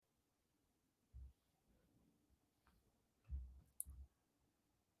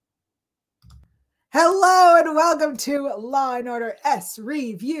Hello and welcome to Law and Order S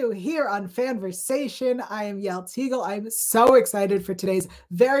Review here on Fanversation. I am Yael Teagle. I'm so excited for today's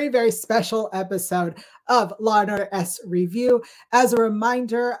very, very special episode of Law and Order S Review. As a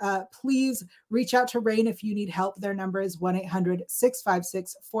reminder, please reach out to Rain if you need help. Their number is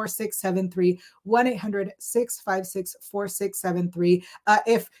 1-800-656-4673, 1-800-656-4673.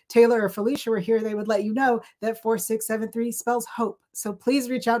 If Taylor or Felicia were here, they would let you know that 4673 spells hope. So please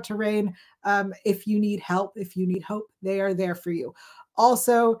reach out to Rain. If you need help, if you need hope, they are there for you.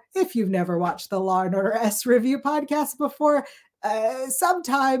 Also, if you've never watched the Law and Order S Review podcast before,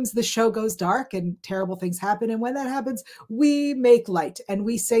 sometimes the show goes dark and terrible things happen. And when that happens, we make light and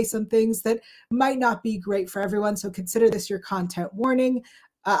we say some things that might not be great for everyone. So consider this your content warning.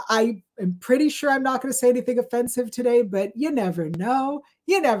 I am pretty sure I'm not going to say anything offensive today, but you never know.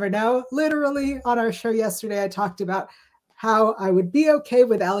 You never know. Literally on our show yesterday, I talked about how I would be okay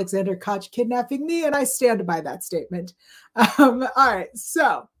with Alexander Koch kidnapping me, and I stand by that statement. All right,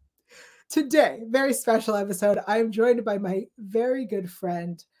 so today, very special episode. I am joined by my very good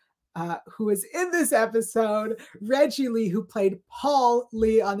friend who is in this episode, Reggie Lee, who played Paul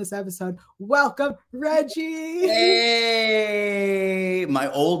Lee on this episode. Welcome, Reggie. Hey,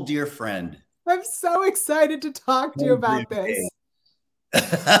 my old dear friend. I'm so excited to talk to you about this.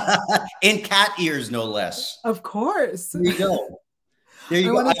 In cat ears, no less. Of course. There you go. There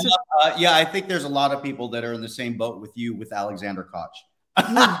you go. I think there's a lot of people that are in the same boat with you with Alexander Koch.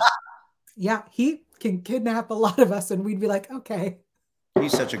 Yeah, he can kidnap a lot of us and we'd be like, okay.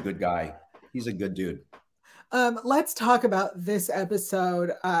 He's such a good guy. He's a good dude. Let's talk about this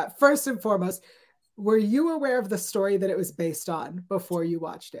episode. First and foremost, were you aware of the story that it was based on before you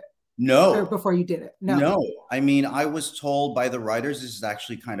watched it? No. Or before you did it? No. I mean, I was told by the writers this is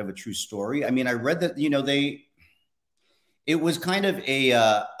actually kind of a true story. I mean, I read that, it was kind of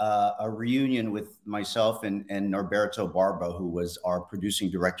a reunion with myself and Norberto Barba, who was our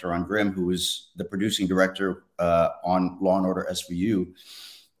producing director on Grimm, who was the producing director on Law and Order SVU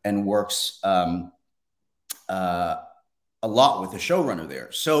and works a lot with the showrunner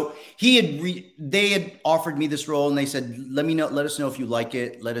there. So they had offered me this role and they said, let us know if you like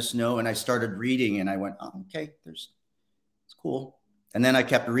it. Let us know. And I started reading and I went, oh, okay, it's cool. And then I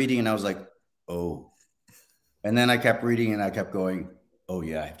kept reading and I was like, oh. And then I kept reading and I kept going, oh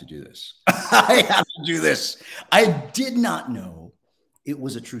yeah, I have to do this. I have to do this. I did not know it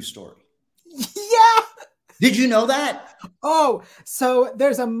was a true story. Yeah. Did you know that? Oh, so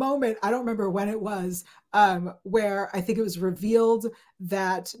there's a moment, I don't remember when it was, where I think it was revealed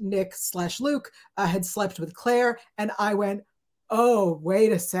that Nick/Luke had slept with Claire. And I went, oh,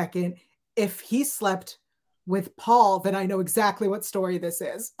 wait a second. If he slept with Paul, then I know exactly what story this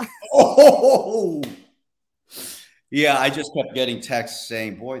is. Oh, yeah. I just kept getting texts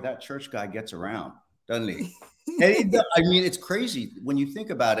saying, boy, that church guy gets around, doesn't he? I mean, it's crazy when you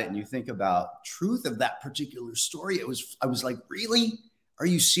think about it and you think about truth of that particular story. I was like, really? Are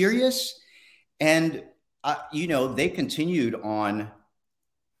you serious? And, they continued on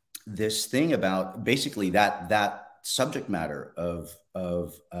this thing about basically that subject matter of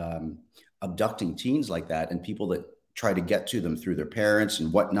abducting teens like that and people that try to get to them through their parents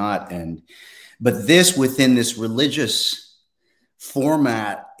and whatnot. But this within this religious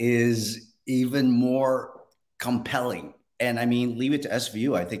format is even more compelling. And I mean, leave it to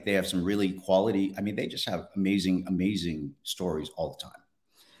SVU. I think they have some really quality. I mean, they just have amazing, amazing stories all the time.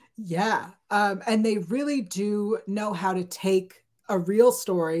 Yeah. And they really do know how to take a real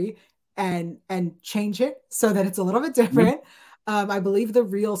story and change it so that it's a little bit different. Mm-hmm. I believe the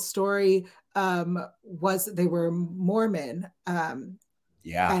real story was they were Mormon.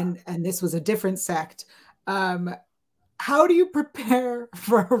 Yeah. And this was a different sect. How do you prepare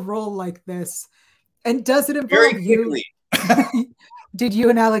for a role like this? And does it involve you? Did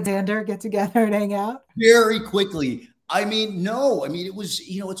you and Alexander get together and hang out? Very quickly. I mean, no. I mean, it was,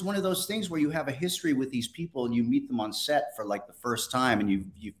 it's one of those things where you have a history with these people and you meet them on set for like the first time and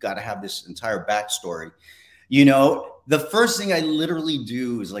you've got to have this entire backstory. The first thing I literally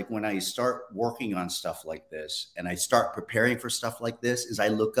do is like when I start working on stuff like this and I start preparing for stuff like this is I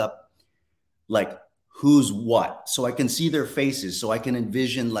look up like who's what, so I can see their faces, so I can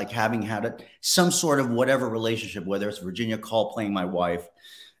envision like having had some sort of whatever relationship, whether it's Virginia Call playing my wife,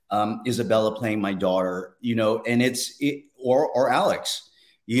 Isabella playing my daughter, and or Alex,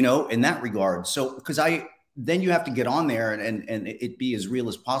 in that regard. So because then you have to get on there and it be as real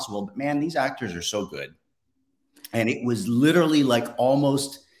as possible. But man, these actors are so good. And it was literally like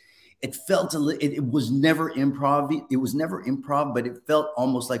almost, it felt, it was never improv. It was never improv, but it felt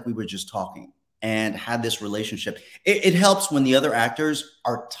almost like we were just talking and had this relationship. It helps when the other actors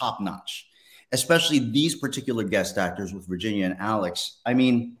are top notch. especially these particular guest actors with Virginia and Alex. I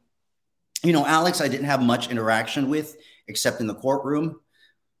mean, you know, Alex, I didn't have much interaction with except in the courtroom.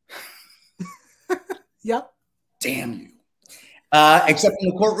 Yep. Damn you. Except in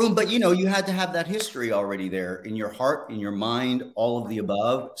the courtroom, but you know, you had to have that history already there in your heart, in your mind, all of the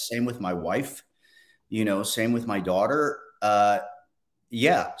above. Same with my wife, you know, same with my daughter.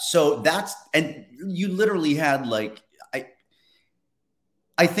 Yeah. So that's, and you literally had like,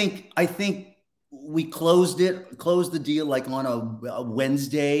 I think we closed the deal like on a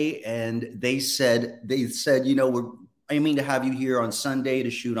Wednesday, and they said, you know, we're aiming to have you here on Sunday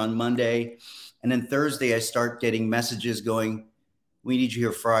to shoot on Monday. And then Thursday, I start getting messages going, we need you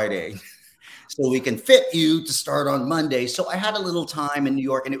here Friday so we can fit you to start on Monday. So I had a little time in New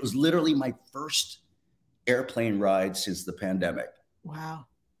York, and it was literally my first airplane ride since the pandemic. Wow.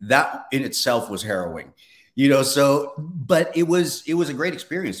 That in itself was harrowing, you know, so, but it was a great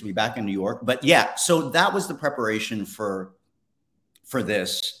experience to be back in New York. But yeah, so that was the preparation for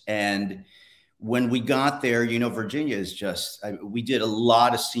this. And when we got there, you know, Virginia is just, we did a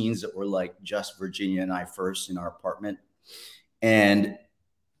lot of scenes that were like just Virginia and I first in our apartment. And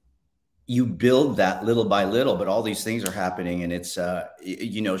you build that little by little, but all these things are happening, and it's,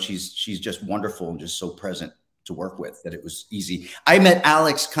 you know, she's just wonderful and just so present to work with that it was easy. I met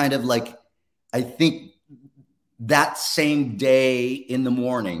Alex kind of like, I think that same day in the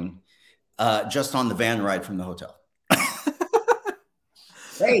morning, just on the van ride from the hotel.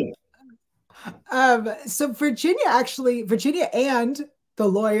 Hey. So Virginia and the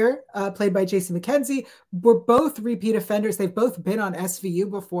lawyer, played by Jason McKenzie, were both repeat offenders. They've both been on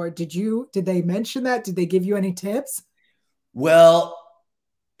SVU before. Did they mention that? Did they give you any tips? Well,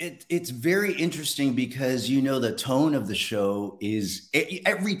 it's very interesting because, you know, the tone of the show is,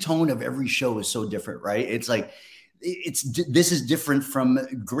 every tone of every show is so different, right? It's like, this is different from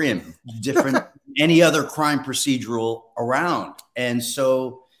Grimm, different than any other crime procedural around. And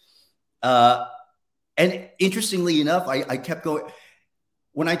so, and interestingly enough, I kept going.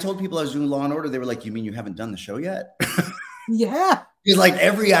 When I told people I was doing Law and Order, they were like, you mean you haven't done the show yet? Yeah. Because like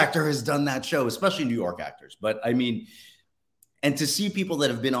every actor has done that show, especially New York actors. But I mean, and to see people that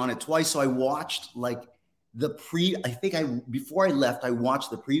have been on it twice. So I watched like before I left, I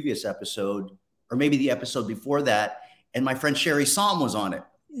watched the previous episode, or maybe the episode before that. And my friend Sherry Som was on it.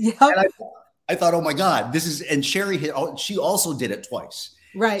 Yep. And I thought, oh my God, and Sherry, she also did it twice.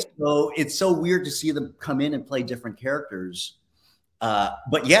 Right. So it's so weird to see them come in and play different characters.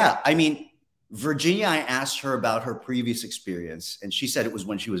 But yeah, I mean, Virginia, I asked her about her previous experience, and she said it was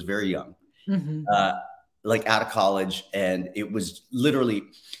when she was very young, like out of college. And it was literally,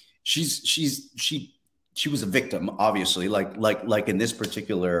 she was a victim, obviously, like in this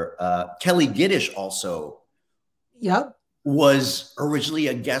particular, Kelly Giddish also was originally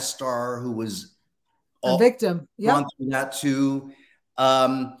a guest star who was a victim. Gone through that too.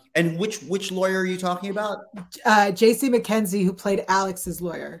 And which lawyer are you talking about? J.C. McKenzie, who played Alex's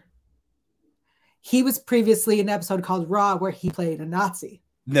lawyer. He was previously in an episode called Raw where he played a Nazi.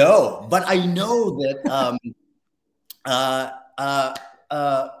 No, but I know that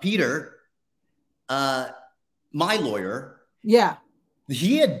Peter, my lawyer,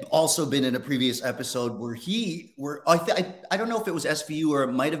 he had also been in a previous episode where I don't know if it was SVU or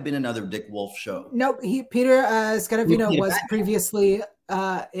it might have been another Dick Wolf show. No, Peter Scanavino was previously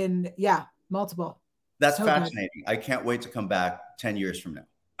in multiple. That's so fascinating. Good. I can't wait to come back 10 years from now.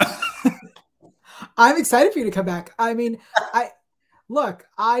 I'm excited for you to come back. I mean, I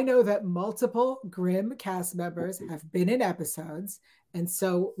know that multiple Grimm cast members have been in episodes, and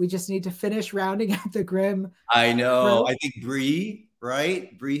so we just need to finish rounding out the Grimm. I know. I think Bree,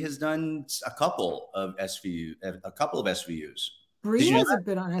 right? Bree has done a couple of SVUs. Bree hasn't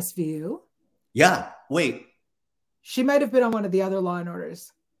been on SVU. Yeah. Wait. She might have been on one of the other Law and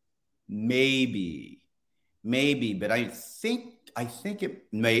Orders. Maybe, but I think it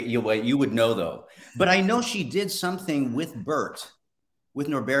may. You would know though. But I know she did something with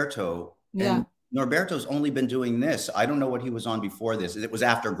Norberto. Yeah. And Norberto's only been doing this. I don't know what he was on before this. It was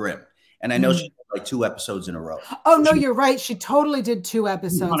after Grimm. And I know she did like 2 episodes in a row. Oh, no, you're right. She totally did 2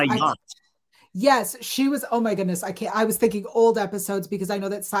 episodes. On a yacht. Yes, she was. Oh my goodness. I was thinking old episodes because I know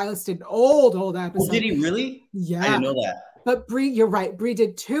that Silas did old episodes. Oh, did he really? Yeah. I didn't know that. But Bree, you're right. Bree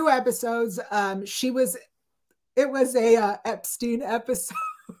did 2 episodes. It was a Epstein episode.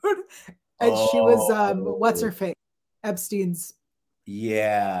 And she was, what's her face? Epstein's.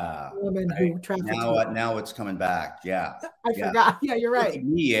 Yeah. Woman who trafficked. Now it's coming back. Yeah. I forgot. Yeah, you're right.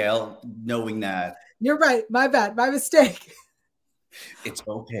 Yale, knowing that. You're right. My bad. My mistake. It's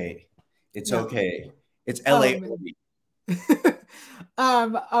okay. It's okay. It's LA.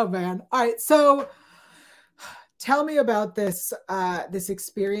 Oh man. All right. So tell me about this this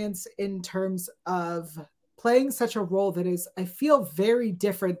experience in terms of playing such a role that is, I feel, very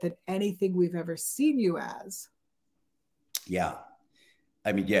different than anything we've ever seen you as. Yeah.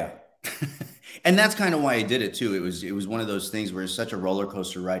 I mean, yeah. And that's kind of why I did it too. It was one of those things where it's such a roller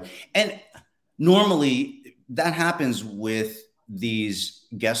coaster ride. And normally that happens with these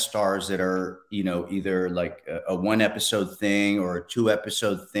guest stars that are, either like a one episode thing or a 2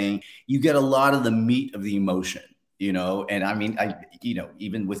 episode thing. You get a lot of the meat of the emotion, and I mean,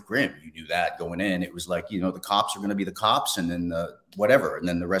 even with Grimm, you knew that going in. It was like, the cops are going to be the cops, and then the whatever, and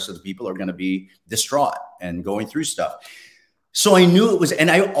then the rest of the people are going to be distraught and going through stuff. So I knew it was,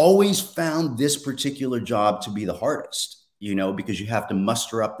 and I always found this particular job to be the hardest, because you have to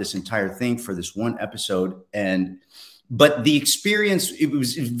muster up this entire thing for this one episode. But the experience, it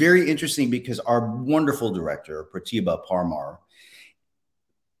was very interesting because our wonderful director, Pratibha Parmar,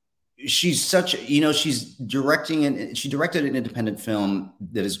 she's such, she's directing, and she directed an independent film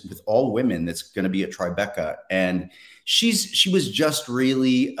that is with all women. That's going to be at Tribeca. And she was just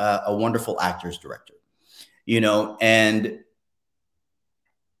really a wonderful actor's director, and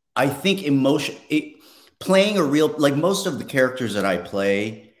I think playing a real, like most of the characters that I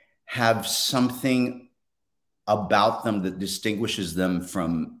play have something about them that distinguishes them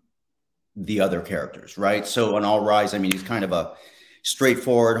from the other characters, right? So on All Rise, I mean, he's kind of a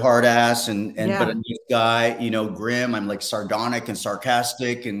straightforward hard ass but a nice guy. Grimm, I'm like sardonic and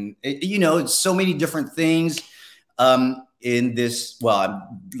sarcastic, and it's so many different things in this.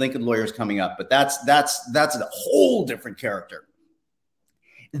 Well, Lincoln Lawyer's coming up, but that's a whole different character.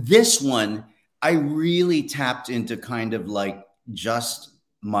 This one, I really tapped into kind of like just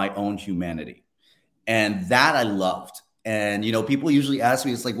my own humanity. And that I loved. And, people usually ask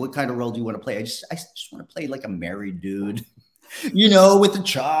me, it's like, what kind of role do you want to play? I just want to play like a married dude, with a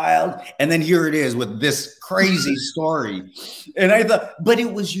child. And then here it is with this crazy story. And I thought, but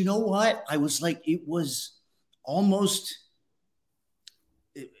it was, you know what? I was like, it was almost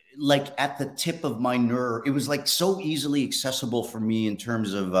like at the tip of my nerve. It was like so easily accessible for me in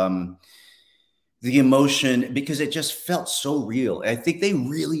terms of the emotion, because it just felt so real. I think they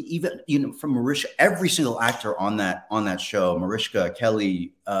really, even from Mariska, every single actor on that show, Mariska,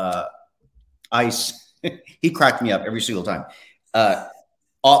 Kelly, Ice, he cracked me up every single time,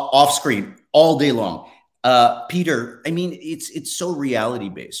 off screen all day long. Peter, I mean, it's so reality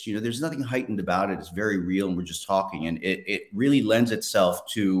based. There's nothing heightened about it. It's very real, and we're just talking, and it really lends itself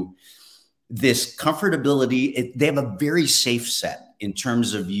to this comfortability. They have a very safe set in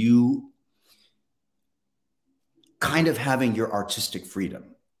terms of you kind of having your artistic freedom,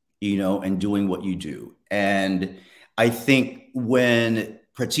 and doing what you do. And I think when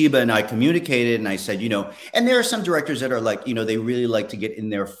Pratibha and I communicated, and I said, and there are some directors that are like, they really like to get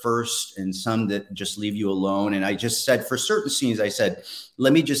in there first, and some that just leave you alone. And I just said, for certain scenes, I said,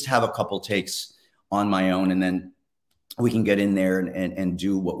 let me just have a couple takes on my own, and then we can get in there and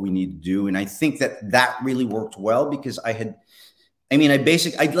do what we need to do. And I think that really worked well, because I'd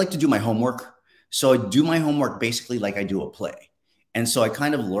like to do my homework. So I do my homework basically like I do a play. And so I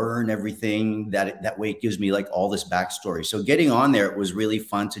kind of learn everything that way. It gives me like all this backstory. So getting on there, it was really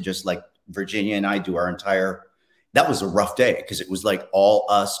fun to just like Virginia and I do that was a rough day, because it was like all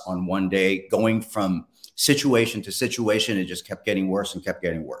us on one day, going from situation to situation. It just kept getting worse and kept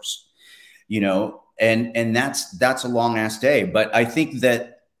getting worse, and that's a long ass day. But I think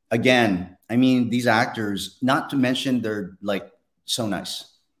that, again, I mean, these actors, not to mention, they're like so nice.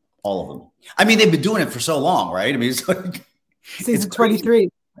 All of them. I mean, they've been doing it for so long, right? I mean, it's like season 23.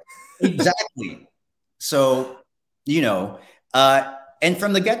 Exactly. So, and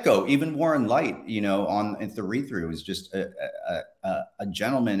from the get-go, even Warren Light, on the read-through, is just a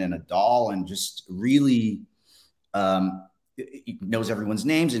gentleman and a doll, and just really he knows everyone's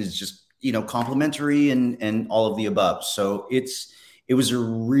names, and is just, complimentary and all of the above. So it was a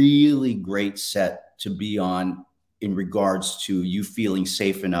really great set to be on, in regards to you feeling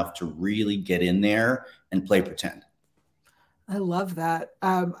safe enough to really get in there and play pretend. I love that.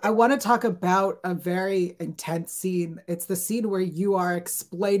 I want to talk about a very intense scene. It's the scene where you are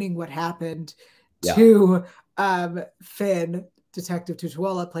explaining what happened to Finn, Detective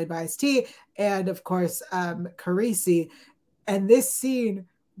Tutuola, played by Ice-T, and of course, Carisi. And this scene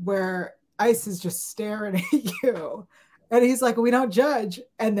where Ice is just staring at you, and he's like, "We don't judge."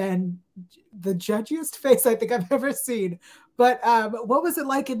 And then the judgiest face I think I've ever seen. But what was it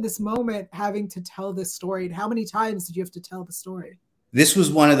like in this moment, having to tell this story? And how many times did you have to tell the story? This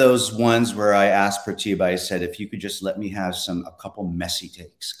was one of those ones where I asked Pratibha, I said, if you could just let me have a couple messy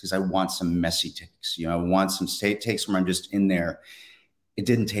takes, because I want some messy takes. I want some takes where I'm just in there. It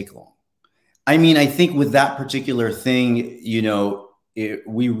didn't take long. I mean, I think with that particular thing, you know,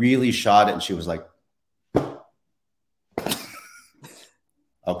 we really shot it, and she was like,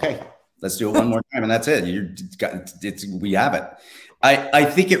 okay, let's do it one more time. And that's it. We have it. I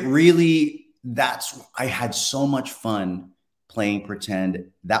think it really, I had so much fun playing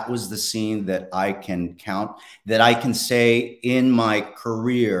pretend. That was the scene that I can count, that I can say in my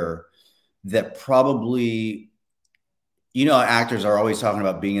career that probably, you know, actors are always talking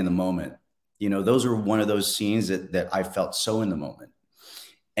about being in the moment. You know, those are one of those scenes that I felt so in the moment.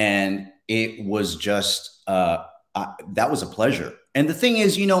 And it was just, that was a pleasure. And the thing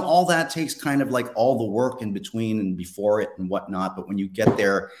is, you know, all that takes kind of like all the work in between and before it and whatnot. But when you get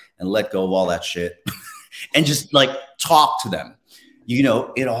there and let go of all that shit and just like talk to them, you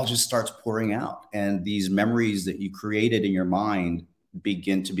know, it all just starts pouring out. And these memories that you created in your mind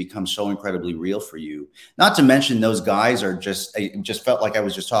begin to become so incredibly real for you. Not to mention those guys are just, it just felt like I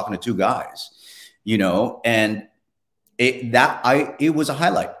was just talking to two guys, you know, and it was a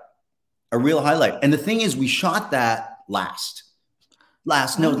highlight, a real highlight. And the thing is, we shot that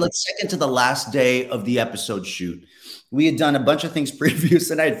second to the last day of the episode shoot. We had done a bunch of things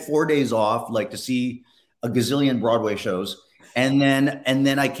previous, and I had 4 days off, like to see a gazillion Broadway shows. And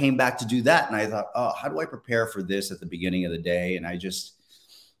then I came back to do that. And I thought, oh, how do I prepare for this at the beginning of the day? And I just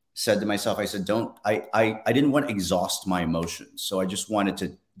said to myself, I said, I didn't want to exhaust my emotions. So I just wanted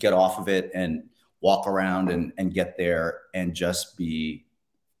to get off of it and walk around and get there and just be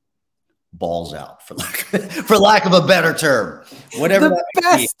balls out, for lack of a better term, whatever the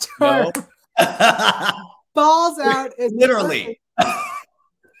best term. You know? Balls out is literally.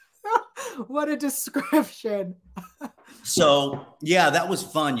 What a description. So yeah, that was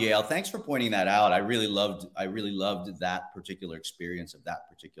fun, Yale. Thanks for pointing that out. I really loved that particular experience of that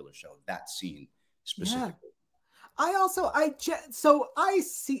particular show, that scene specifically. Yeah. I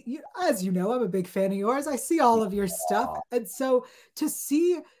see you, as you know, I'm a big fan of yours. I see all of your stuff. And so to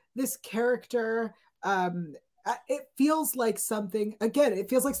see this character, it feels like something, again, it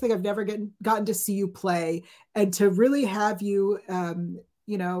feels like something I've never gotten to see you play, and to really have you,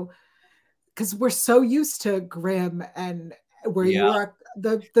 you know, because we're so used to Grimm and where you are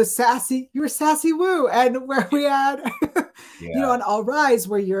the sassy, you were Sassy Woo, and where we had, you know, on All Rise,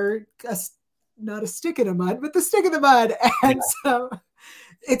 where you're not a stick in the mud, but the stick in the mud. And so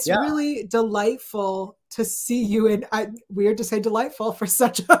it's really delightful to see you in, weird to say delightful for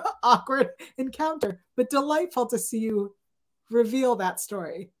such an awkward encounter, but delightful to see you reveal that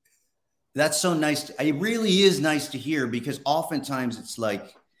story. That's so nice. It really is nice to hear, because oftentimes it's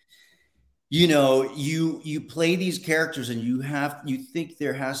like, you know, you play these characters and you think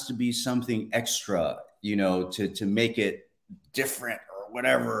there has to be something extra, you know, to make it different or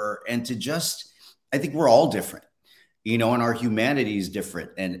whatever. And I think we're all different, you know, and our humanity is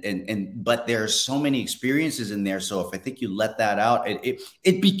different. But there's so many experiences in there. So if I think you let that out,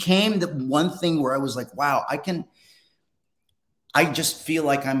 it became the one thing where I was like, wow, I just feel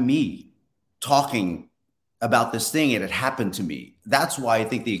like I'm me talking about this thing, and it happened to me. That's why I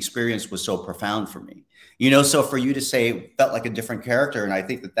think the experience was so profound for me, you know. So for you to say it felt like a different character, and I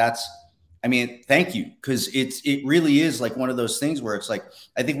think I mean, thank you, because it really is like one of those things where it's like,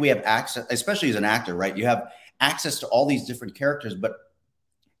 I think we have access, especially as an actor, right? You have access to all these different characters, but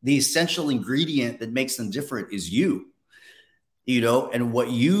the essential ingredient that makes them different is you know, and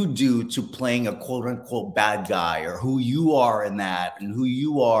what you do to playing a quote unquote bad guy, or who you are in that, and who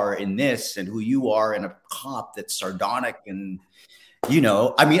you are in this, and who you are in a cop that's sardonic. And, you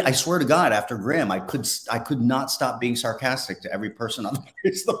know, I mean, I swear to God, after Grimm, I could not stop being sarcastic to every person on the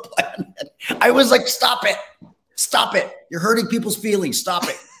face of the planet. I was like, stop it. You're hurting people's feelings. Stop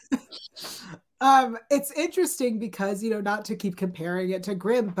it. It's interesting because, you know, not to keep comparing it to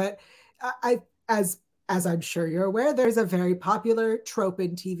Grimm, but as I'm sure you're aware, there's a very popular trope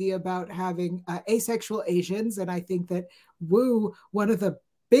in TV about having asexual Asians. And I think that Wu, one of the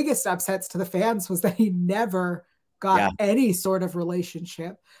biggest upsets to the fans was that he never got any sort of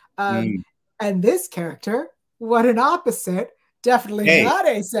relationship. And this character, what an opposite, definitely not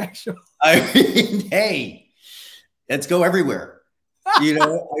asexual. I mean, hey, let's go everywhere. You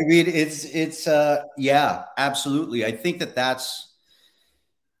know, I mean, it's yeah, absolutely. I think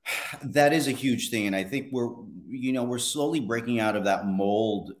that is a huge thing. And I think we're slowly breaking out of that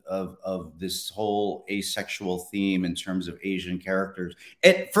mold of this whole asexual theme in terms of Asian characters.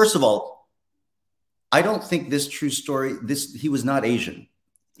 And first of all, I don't think this true story, he was not Asian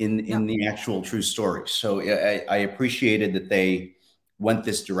in the actual true story. So I appreciated that they went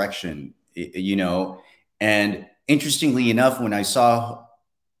this direction, you know. And interestingly enough, when I saw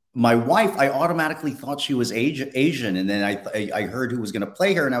my wife, I automatically thought she was Asian. And then I heard who was going to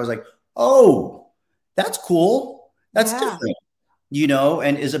play her. And I was like, oh, that's cool. That's Yeah. different, you know,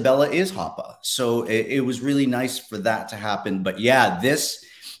 and Isabella is Hapa. So it was really nice for that to happen. But yeah,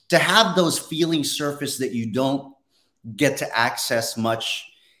 to have those feelings surface that you don't get to access much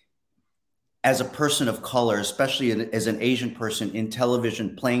as a person of color, especially as an Asian person in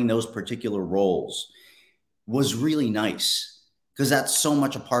television playing those particular roles, was really nice, because that's so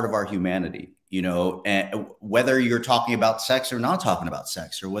much a part of our humanity, you know, and whether you're talking about sex or not talking about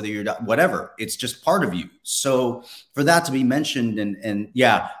sex, or whether you're not, whatever, it's just part of you. So for that to be mentioned, and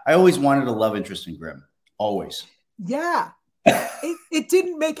yeah, I always wanted a love interest in Grimm, always. Yeah. It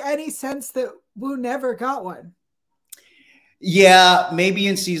didn't make any sense that Wu never got one. Yeah, maybe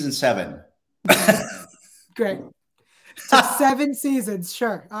in season 7. Great. Took 7 seasons.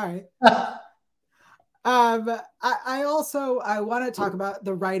 Sure. All right. I also want to talk about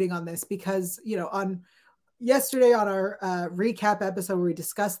the writing on this, because, you know, on yesterday on our recap episode where we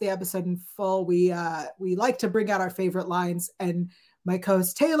discussed the episode in full, we like to bring out our favorite lines, and my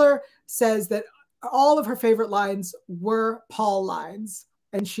co-host Taylor says that all of her favorite lines were Paul lines,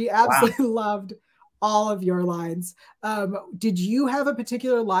 and she absolutely loved all of your lines. Did you have a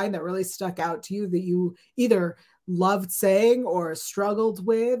particular line that really stuck out to you that you either loved saying or struggled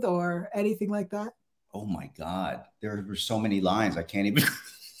with or anything like that? Oh my God, there were so many lines. I can't even,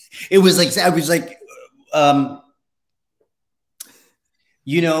 it was like,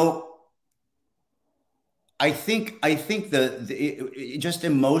 you know, I think it just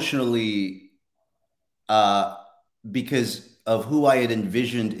emotionally, because of who I had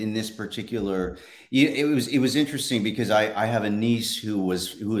envisioned in this particular, it was interesting, because I have a niece who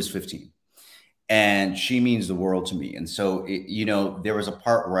is 15, and she means the world to me. And so, you know, there was a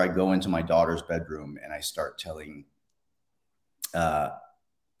part where I go into my daughter's bedroom and I start telling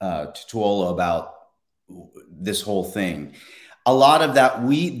Tutuola about this whole thing. A lot of that,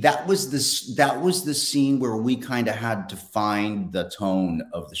 that was the scene where we kind of had to find the tone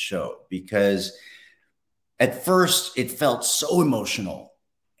of the show, because at first it felt so emotional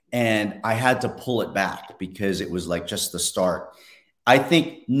and I had to pull it back because it was like just the start. I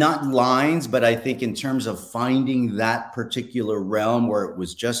think not lines, but I think in terms of finding that particular realm where it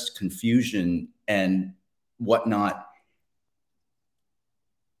was just confusion and whatnot,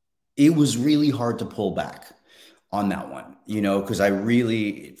 it was really hard to pull back on that one, you know, because I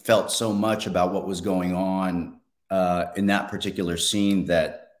really felt so much about what was going on in that particular scene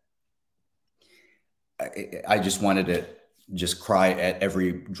that I just wanted to just cry at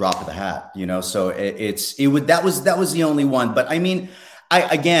every drop of the hat, you know. So that was the only one. But I mean,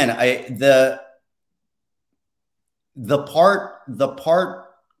 the part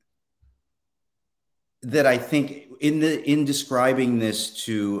that I think in describing this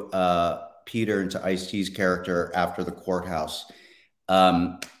to Peter and to Ice-T's character after the courthouse,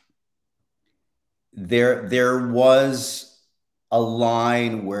 there was a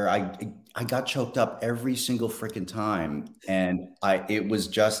line where I got choked up every single freaking time. And it was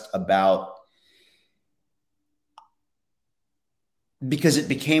just about, because it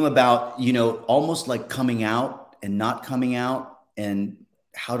became about, you know, almost like coming out and not coming out, and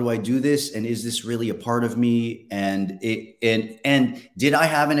how do I do this? And is this really a part of me? And did I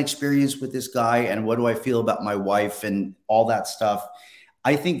have an experience with this guy? And what do I feel about my wife and all that stuff?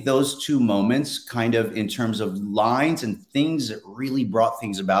 I think those two moments, kind of in terms of lines and things that really brought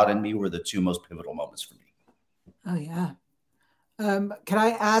things about in me, were the two most pivotal moments for me. Oh, yeah. Can I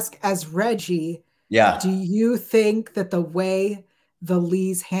ask, as Reggie, yeah, do you think that the way the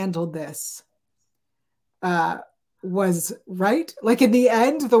Lees handled this was right? Like, in the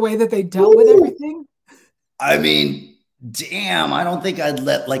end, the way that they dealt with everything? I mean, damn, I don't think I'd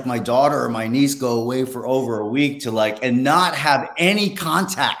let like my daughter or my niece go away for over a week to and not have any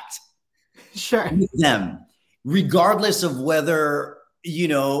contact with them, regardless of whether, you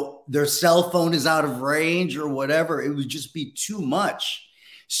know, their cell phone is out of range or whatever. It would just be too much.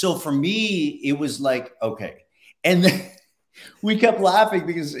 So for me, it was like, okay. And then we kept laughing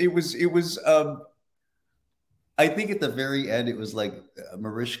because it was I think at the very end, it was like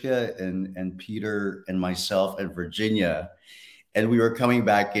Mariska and Peter and myself and Virginia. And we were coming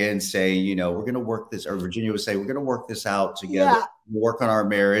back in saying, you know, we're going to work this, or Virginia would say, we're going to work this out together, work on our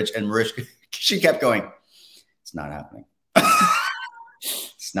marriage. And Mariska, she kept going, it's not happening.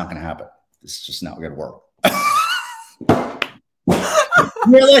 It's not going to happen. This is just not going to work.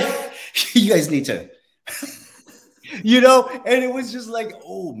 We're like, you guys need to, you know, and it was just like,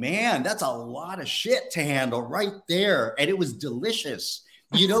 oh man, that's a lot of shit to handle right there. And it was delicious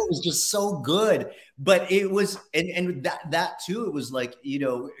It was just so good. But it was, and that too, it was like,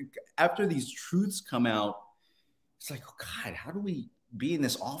 after these truths come out, it's like, oh God, how do we be in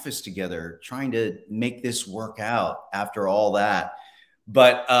this office together trying to make this work out after all that?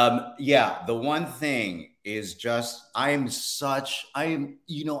 But yeah, the one thing is just, I was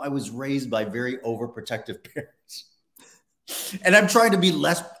raised by very overprotective parents. And I'm trying to be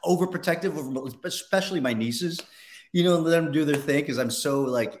less overprotective, especially my nieces, let them do their thing because I'm so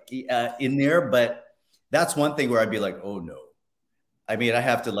like in there. But that's one thing where I'd be like, oh no. I mean, I'd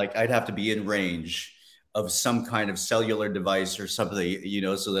have to be in range of some kind of cellular device or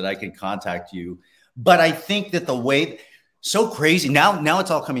something, so that I can contact you. But I think that the way, so crazy now it's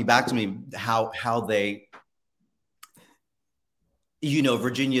all coming back to me, how they,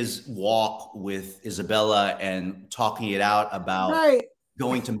 Virginia's walk with Isabella and talking it out about Right.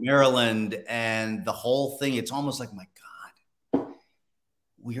 going to Maryland and the whole thing. It's almost like, my God,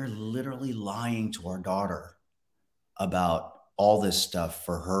 we are literally lying to our daughter about all this stuff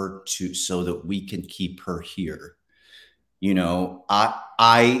for her so that we can keep her here. But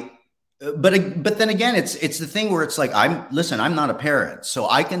then again, it's the thing where it's like, I'm not a parent, so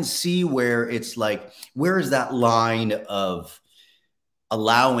I can see where it's like, where is that line of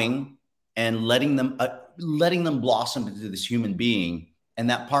allowing and letting them blossom into this human being, and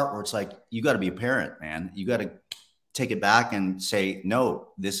that part where it's like, you got to be a parent, man. You got to take it back and say, no,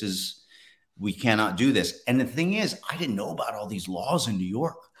 we cannot do this. And the thing is, I didn't know about all these laws in New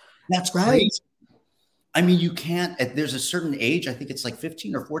York. That's crazy. Right. I mean, you can't, there's a certain age, I think it's like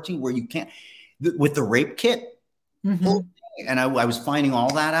 15 or 14, where you can't, with the rape kit. Mm-hmm. And I was finding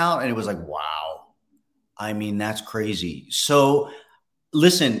all that out, and it was like, wow. I mean, that's crazy. So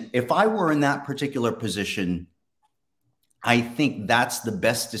listen, if I were in that particular position, I think that's the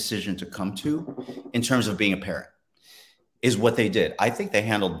best decision to come to in terms of being a parent, is what they did. I think they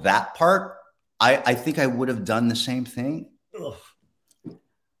handled that part. I think I would have done the same thing. Ugh.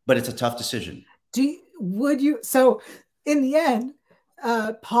 But it's a tough decision. So in the end,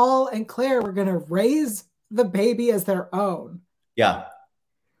 Paul and Claire were going to raise the baby as their own. Yeah.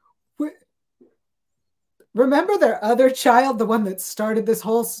 Remember their other child, the one that started this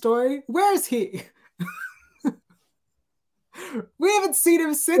whole story? Where's he? We haven't seen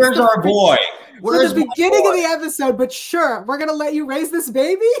him since. Where's our boy? Where's the beginning of the episode? But sure, we're going to let you raise this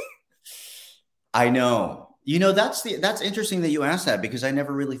baby. I know. That's interesting that you asked that, because I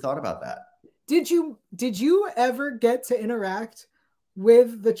never really thought about that. Did you ever get to interact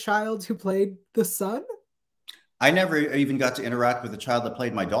with the child who played the son? I never even got to interact with the child that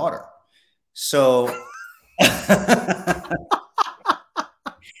played my daughter. So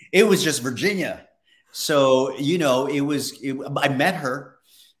it was just Virginia. So, I met her,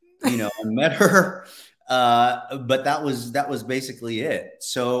 but that was basically it.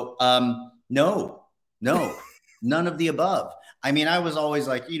 So, no, none of the above. I mean, I was always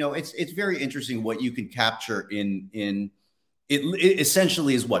like, it's very interesting what you can capture in it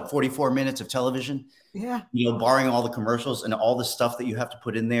essentially is 44 minutes of television. Yeah. Barring all the commercials and all the stuff that you have to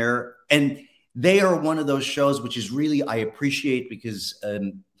put in there. And they are one of those shows, which is really, I appreciate, because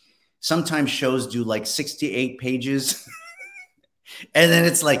sometimes shows do like 68 pages. And then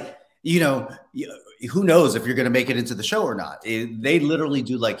it's like, who knows if you're going to make it into the show or not. They literally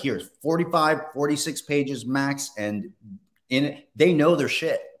do like, here's 45, 46 pages max. And in it, they know their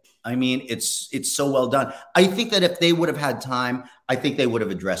shit. I mean, it's so well done. I think that if they would have had time, I think they would have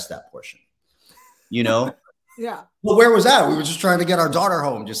addressed that portion, Yeah. Well, where was that? We were just trying to get our daughter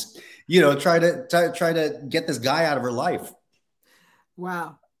home. Just, try to get this guy out of her life.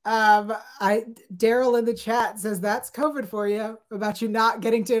 Wow. Daryl in the chat says that's COVID for you, about you not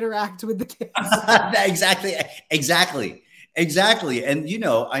getting to interact with the kids. Exactly. And,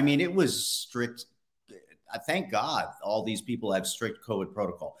 I mean, it was strict. Thank God all these people have strict COVID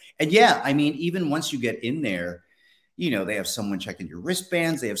protocol. And yeah, I mean, even once you get in there, they have someone checking your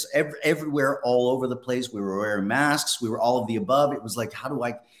wristbands. They have everywhere, all over the place. We were wearing masks. We were all of the above. It was like, how do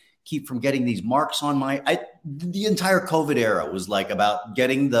I keep from getting these marks on the entire COVID era was like about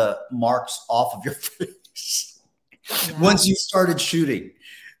getting the marks off of your face. Yeah. Once you started shooting,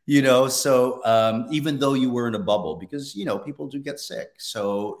 so even though you were in a bubble, because, people do get sick.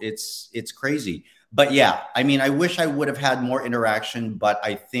 So it's crazy. But yeah, I mean, I wish I would have had more interaction, but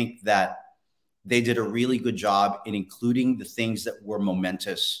I think that they did a really good job in including the things that were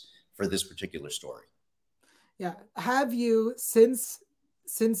momentous for this particular story. Yeah. Have you, since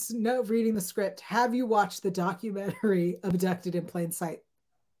reading the script, have you watched the documentary Abducted in Plain Sight?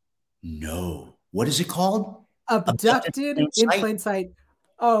 No. What is it called? Abducted in Plain Sight.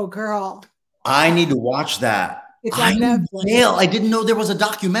 Oh, girl. I need to watch that. It's I on Netflix. Dale, I didn't know there was a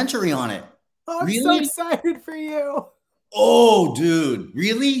documentary on it. Oh, I'm so Really? excited for you. Oh, dude,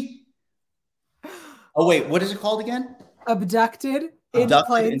 really? Oh, wait, what is it called again? Abducted in Abducted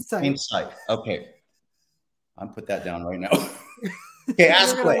Plain in Plain Sight. Sight. Okay, I'm put that down right now. Okay, You're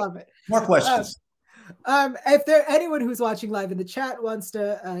ask gonna away. love it. More questions. If there anyone who's watching live in the chat wants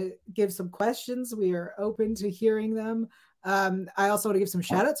to give some questions, we are open to hearing them. I also want to give some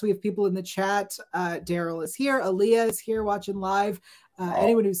shout outs. We have people in the chat. Daryl is here. Aaliyah is here watching live.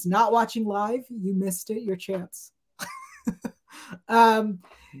 Anyone who's not watching live, you missed it. Your chance.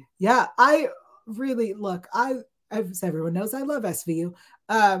 Yeah, I really look. As everyone knows, I love SVU.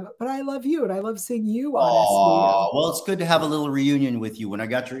 But I love you, and I love seeing you on SVU. Well, it's good to have a little reunion with you. When I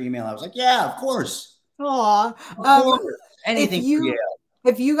got your email, I was like, yeah, of course. Aw. Of course. Anything for you.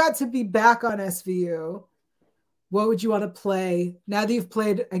 If you got to be back on SVU, what would you want to play now that you've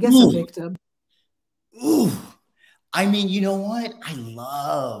played, I guess, a victim? Ooh. I mean, you know what? I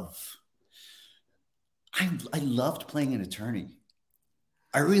loved playing an attorney.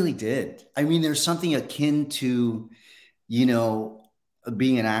 I really did. I mean, there's something akin to, you know,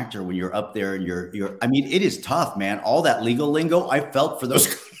 being an actor when you're up there and I mean, it is tough, man. All that legal lingo, I felt for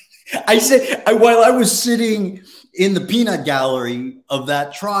those. While I was sitting in the peanut gallery of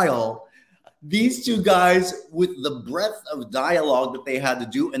that trial, these two guys with the breadth of dialogue that they had to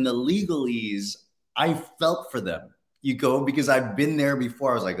do and the legalese, I felt for them. Because I've been there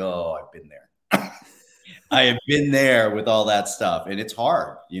before. I was like, oh, I've been there. I have been there with all that stuff, and it's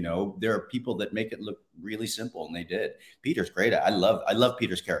hard. You know, there are people that make it look really simple, and they did. Peter's great. I love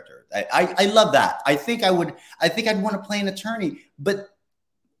Peter's character. I love that. I think I'd want to play an attorney, but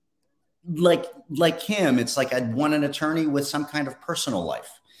like him, it's like I'd want an attorney with some kind of personal life.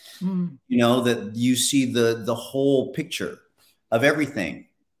 You know, that you see the whole picture of everything.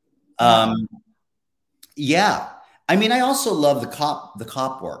 Yeah. I mean, I also love the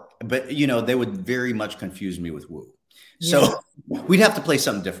cop work, but you know, they would very much confuse me with Wu. So we'd have to play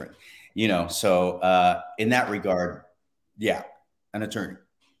something different, you know? So in that regard, yeah, an attorney.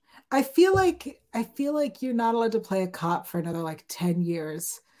 I feel like you're not allowed to play a cop for another like 10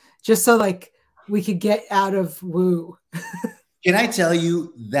 years, just so like we could get out of Wu. Can I tell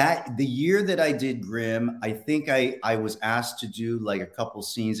you that the year that I did Grimm, I think I was asked to do like a couple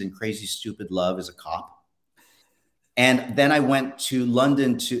scenes in Crazy Stupid Love as a cop. And then I went to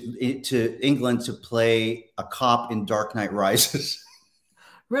London to England to play a cop in Dark Knight Rises.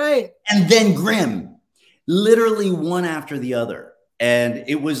 Right. And then Grimm, literally one after the other. And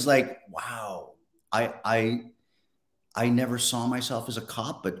it was like, wow, I never saw myself as a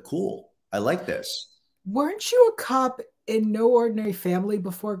cop, but cool. I like this. Weren't you a cop in No Ordinary Family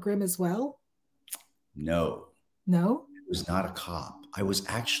before Grimm as well? No. No? I was not a cop. I was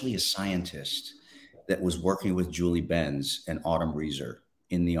actually a scientist that was working with Julie Benz and Autumn Reeser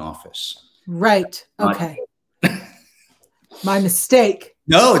in the office. Right. Okay. My mistake.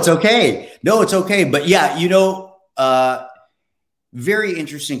 No, it's okay. But yeah, you know, very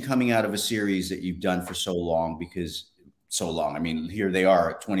interesting coming out of a series that you've done for so long, because so long. I mean, here they are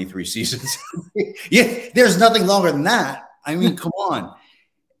at 23 seasons. Yeah, there's nothing longer than that. I mean, come on.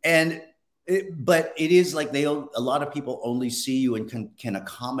 But it is like a lot of people only see you and can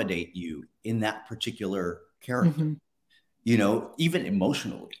accommodate you in that particular character, you know, even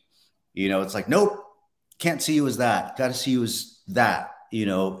emotionally, you know, it's like, nope, can't see you as that. Got to see you as that, you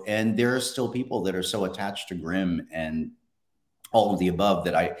know, and there are still people that are so attached to Grimm and all of the above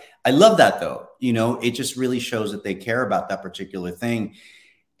that I love that though. You know, it just really shows that they care about that particular thing.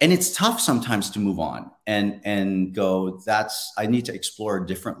 And it's tough sometimes to move on and go, I need to explore a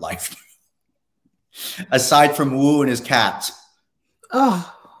different life. Aside from Wu and his cats.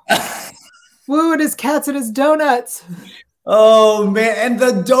 Oh, Wu and his cats and his donuts. Oh man, and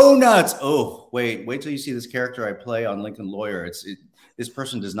the donuts. Oh, wait till you see this character I play on Lincoln Lawyer. This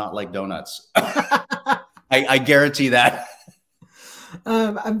person does not like donuts. I guarantee that.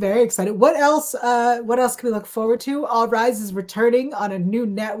 I'm very excited. What else can we look forward to? All Rise is returning on a new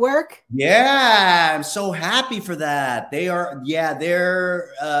network. Yeah, I'm so happy for that. They're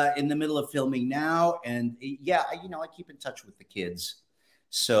in the middle of filming now. And yeah, you know, I keep in touch with the kids.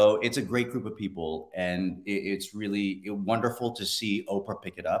 So it's a great group of people. And it's really wonderful to see Oprah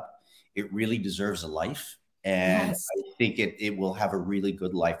pick it up. It really deserves a life. And yes. I think it will have a really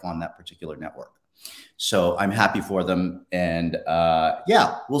good life on that particular network. So I'm happy for them. And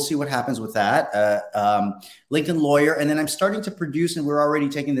yeah, we'll see what happens with that. Lincoln Lawyer. And then I'm starting to produce, and we're already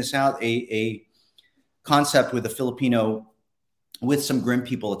taking this out, a concept with a Filipino, with some Grimm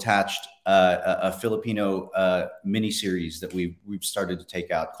people attached, a Filipino miniseries that we've started to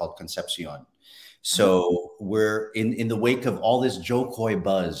take out called Concepcion. So we're in the wake of all this Joe Coy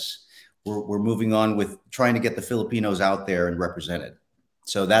buzz. We're moving on with trying to get the Filipinos out there and represented.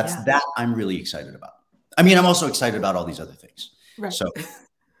 So that I'm really excited about. I mean, I'm also excited about all these other things. Right. So,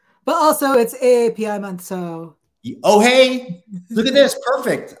 but also it's AAPI month, so. Oh, hey, look at this.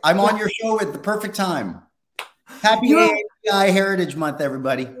 Perfect. I'm on your show at the perfect time. Happy AAPI Heritage Month,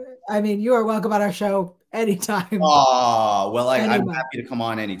 everybody. I mean, you are welcome on our show anytime. Oh, well, I'm happy to come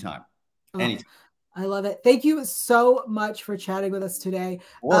on anytime. Anytime. I love it. Thank you so much for chatting with us today.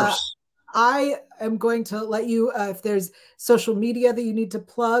 Of course. I am going to let you, if there's social media that you need to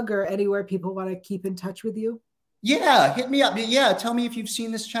plug or anywhere people want to keep in touch with you. Yeah, hit me up. Yeah, tell me if you've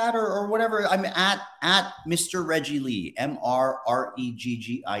seen this chat or whatever. I'm at Mr. Reggie Lee, MrReggieLee,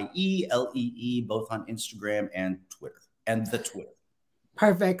 both on Instagram and Twitter, and the Twitter.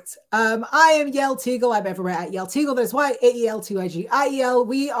 Perfect. I am Yael Teagle. I'm everywhere at Yael Teagle. There's YAEL2IGIEL.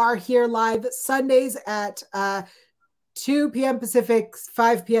 We are here live Sundays at 2 p.m. Pacific,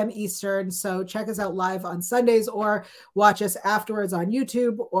 5 p.m. Eastern. So check us out live on Sundays or watch us afterwards on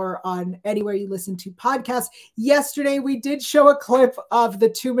YouTube or on anywhere you listen to podcasts. Yesterday, we did show a clip of the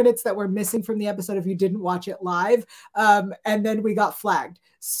 2 minutes that were missing from the episode if you didn't watch it live. And then we got flagged.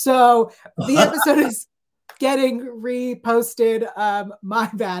 So the episode is getting reposted. My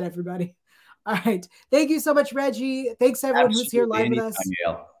bad, everybody. All right. Thank you so much, Reggie. Thanks everyone who's here live with us. Anytime,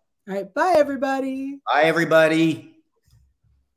 Yael. All right. Bye, everybody. Bye, everybody.